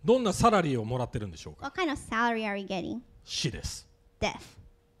 どんなサラリーをもらってるんでしょうか。 What kind of salary are we getting? 死です。 Death.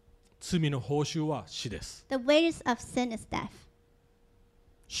 罪の報酬は死です。 The wages of sin is death.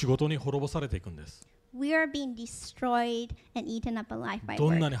 仕事に滅ぼされていくんです。 We are being destroyed and eaten up alive by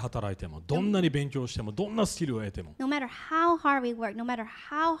どんな work. に働いても、どんなに勉強しても、どんなスキルを得ても、 No matter how hard we work, no matter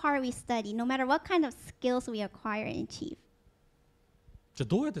how hard we study, no matter what kind of skills we acquire and achieve. じゃあ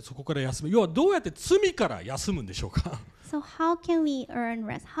どうやってそこから休む、要はどうやって罪から休むんでしょうか。 So how can we earn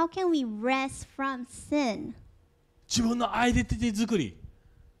rest? How can we rest from sin? 自分のアイデンティティ作り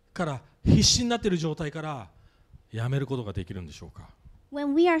から必死になっている状態からやめることができるんでしょうか。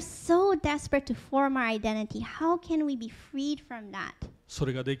When we are so desperate to form our identity, how can we be freed from that? そ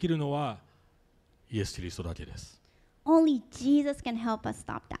れができるのはイエス・キリストだけです。Only Jesus can help us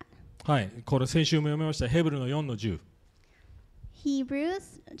stop that. はい、これ先週も読みましたヘブルの4の10。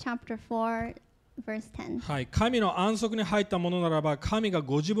Hebrews chapter 4 verse 10. はい、神の安息に入ったものならば神が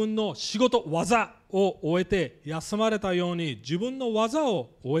ご自分の仕事技を終えて休まれたように自分の技を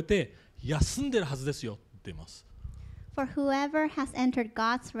終えて休んでるはずですよって言っています。For whoever has entered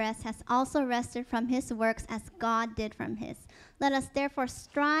God's rest has also rested from his works as God did from his. Let us therefore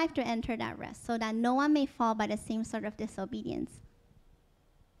strive to enter that rest, so that no one may fall by the same sort of disobedience.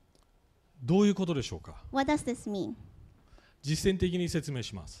 どういうことでしょうか。 What does this mean? 実践的に説明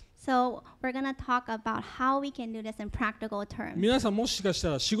します。 So we're going to talk about how we can do this in practical terms. 皆さんもしかした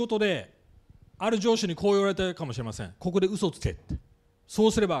ら仕事である上司にこう言われたかもしれません。ここで嘘をつけって。そ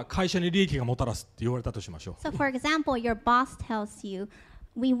うすれば会社に利益がもたらすって言われたとしましょう。 So for example, your boss tells you,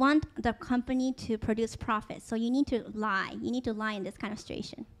 we want the company to produce profit, so you need to lie. You need to lie in this kind of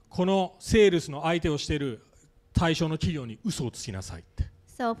situation. このセールスの相手をしている対象の企業に嘘をつきなさいって。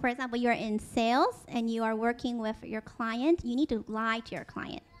 So for example, you're in sales and you are working with your client, you need to lie to your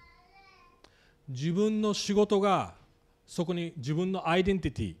client. 自分の仕事がそこに自分のアイデンテ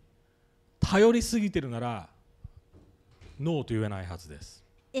ィティ頼りすぎてるならノーと言えないはずです。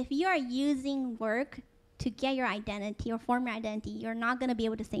 If you are using work to get your identity or form your identity, you're not going to be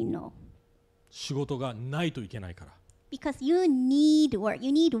able to say no. 仕事がないといけないから。 Because you need work. You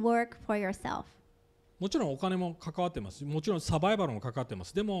need work for yourself. もちろんお金も関わってます。もちろんサバイバルも関わってま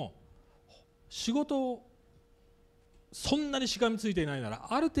す。でも仕事をそんなにしがみついていないなら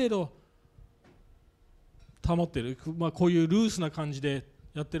ある程度保っている、こういうルースな感じで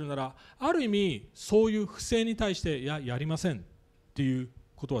やってるならある意味そういう不正に対してやりませんっていう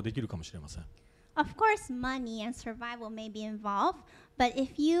ことはできるかもしれません。 Of course, money and survival may be involved, but if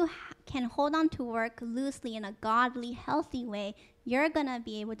you can hold on to work loosely in a godly, healthy way, you're going to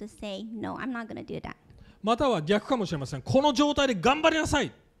be able to say, no, I'm not going to do that. または逆かもしれません。この状態で頑張りなさいっ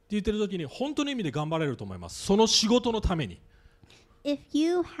て言ってる時に本当の意味で頑張れると思います。その仕事のために。 If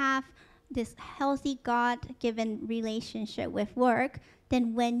you have this healthy God-given relationship with work,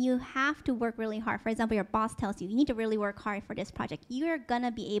 then when you have to work really hard, for example, your boss tells you, you need to really work hard for this project, you're going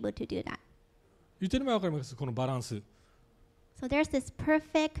to be able to do that. 言ってる前わかります。このバランス。 So there's this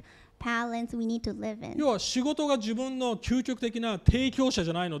perfect balance we need to live in. 要は仕事が自分の究極的な提供者じ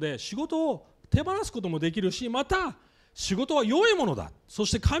ゃないので仕事を手放すこともできるし、また仕事は良いものだ、そ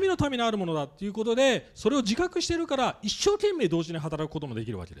して神のためにあるものだということでそれを自覚しているから一生懸命同時に働くこともで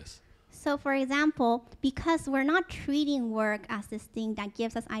きるわけです。 So for example, because we're not treating work as this thing that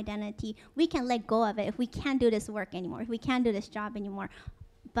gives us identity, we can let go of it if we can't do this work anymore, if we can't do this job anymore.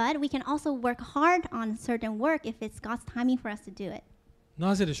 But we can also work hard on certain work if it's God's timing for us to do it.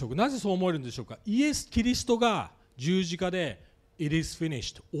 なぜでしょうか。なぜそう思えるんでしょうか。イエス・キリストが十字架で It is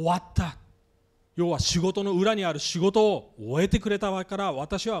finished 終わった、要は仕事の裏にある仕事を終えてくれたから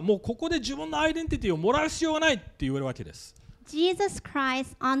私はもうここで自分のアイデンティティをもらう必要がないって言えるわけです。 Jesus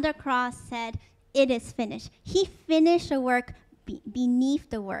Christ on the cross said, it is finished. He finished the work beneath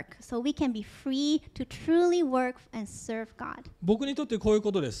the work, so we can be free to truly work and serve God. 僕にとってこういう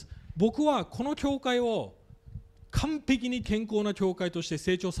ことです。僕はこの教会を完璧に健康な教会として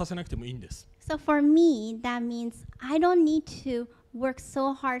成長させなくてもいいんです。 So for me, that means I don't need to work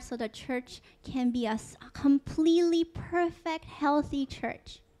so hard so the church can be a completely perfect, healthy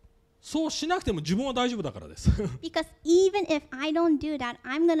church. そうしなくても自分は大丈夫だからです。 Because even if I don't do that,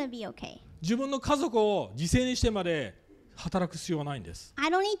 I'm going to be okay. 自分の家族を犠牲にしてまで働く必要はないんです。 I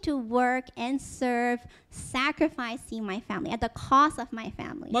don't need to work and serve, sacrificing my family at the cost of my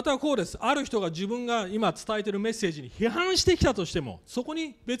family. またはこうです。ある人が自分が今伝えているメッセージに批判してきたとしてもそこ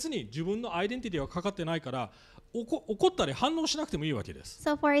に別に自分のアイデンティティはかかってないから怒ったり反応しなくてもいいわけです。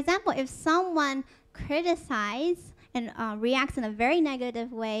 So for example, if someone criticizes and reacts in a very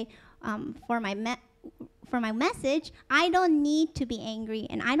negative way for my message, I don't need to be angry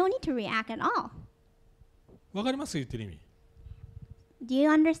and I don't need to react at all. わかります言ってる意味。 Do you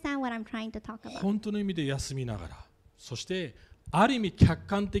understand what I'm trying to talk about? 本当の意味で休みながら、そしてある意味客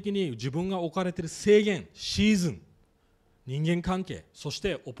観的に自分が置かれている制限、シーズン、人間関係、そし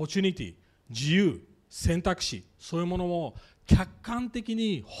てオポチュニティ、自由、選択肢、そういうものを客観的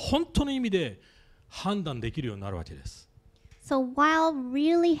に本当の意味で判断できるようになるわけです。 So while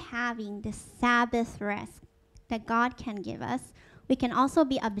really having this Sabbath rest that God can give us, we can also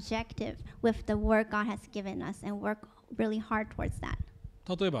be objective with the work God has given us and work really hard towards that.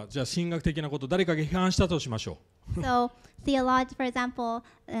 例えばじゃあ神学的なこと誰かが批判したとしましょう。So, for example,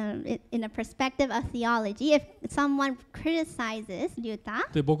 in a perspective of theology, if someone criticizes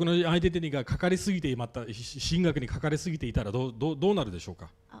Ryuta, で僕のアイデンティティがかかりすぎてまた神学にかかりすぎていたらどうなるでしょうか。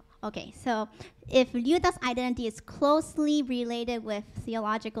okay, so if Ryuta's identity is closely related with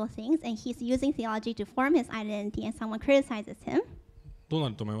theological things and he's using theology to form his identity and someone criticizes him, どうな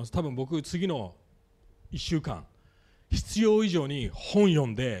ると思います？多分僕次の1週間必要以上に本読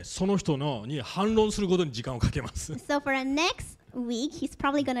んでその人に反論することに時間をかけます。so for the next week, he's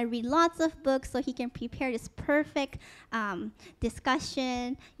probably going to read lots of books so he can prepare this perfect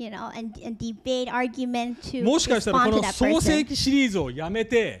discussion, and debate, argument to もしかしたら respond こ to の that 創世 person. 記シリーズをやめ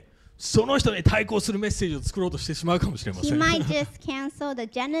てその人に対抗するメッセージを作ろうとしてしまうかもしれま He せん。 might just cancel the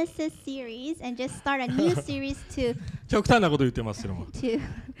Genesis series and just start a new series to 極端なこと言ってますけども。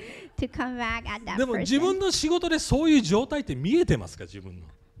 to come back at that でも自 person. 分の仕事でそういう状態って見えてますか？自分の。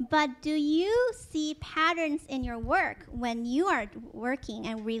 But do you see patterns in your work when you are working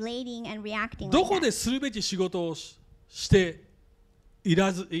and relating and reacting ど like こ that? でするべき仕事をしてい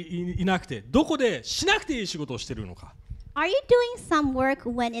なくて、どこでしなくていい仕事をしているのか。 Are you doing some work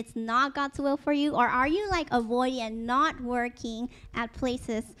when it's not God's will for you, or are you like avoiding and not working at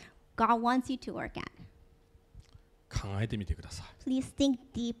places God wants you to work at? 考えてみてください。 Please think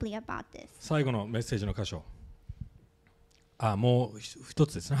deeply about this. 最後のメッセージの箇所。もう一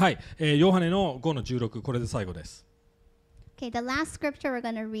つですね。はい。ヨハネの5の16、これで最後です。Okay, the last scripture we're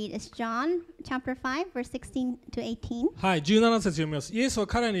going to read is John chapter 5, verse 16 to 18. はい、17節読みます。イエスは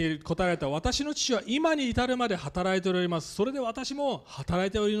彼に答えられた。私の父は今に至るまで働いております。それで私も働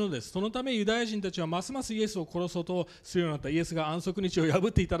いておるのです。そのためユダヤ人たちはますますイエスを殺そうとするようになった。イエスが安息日を破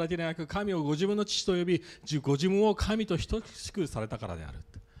っていただけでなく、神をご自分の父と呼び、ご自分を神と等しくされたからである。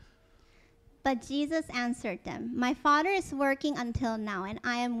But Jesus answered them, My Father is working until now, and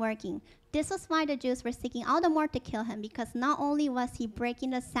I am working. This was why the Jews were seeking all the more to kill him, because not only was he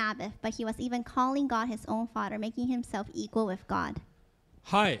breaking the Sabbath, but he was even calling God his own Father, making himself equal with God.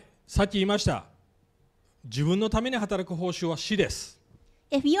 はい、さっき言いました。自分のために働く報酬は死です。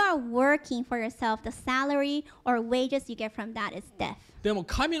If you are working for yourself, the salary or wages you get from that is death. でも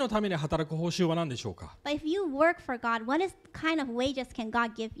神のために働く報酬は何でしょうか？ But if you work for God, what kind of wages can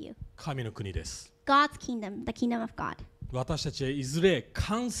God give you? 神の国です。 God's kingdom, the kingdom of God. 私たちはいずれ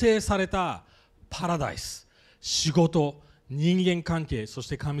完成されたパラダイス、仕事、人間関係、そし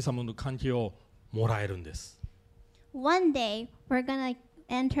て神様の関係をもらえるんです。One day, we're going to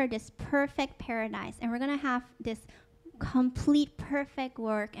enter this perfect paradise, and we're going to have this complete perfect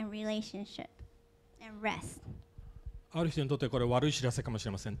work and relationship and rest. ある人にとってこれ悪い知らせかもし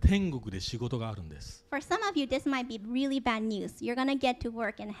れません。天国で仕事があるんです。For some of you, this might be really bad news. You're going to get to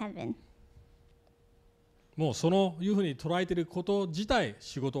work in heaven. もうそのいうふうに捉えていること自体、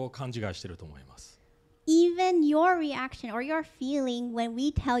仕事を勘違いしていると思います。Even your reaction or your feeling when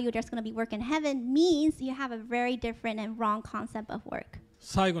we tell you there's going to be work in heaven means you have a very different and wrong concept of work.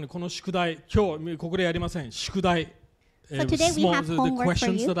 最後にこの宿題、今日ここでやりません。宿題、So today we have the homework for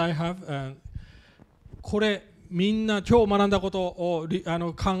questions you. that I have、これみんな今日学んだことを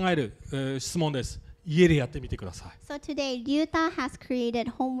考える、質問です。家でやってみてください。 So today, Ryuta has created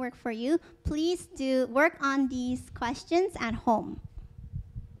homework for you. Please do work on these questions at home.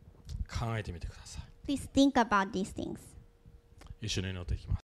 考えてみてください。 Please think about these things. 一緒に祈っていきます。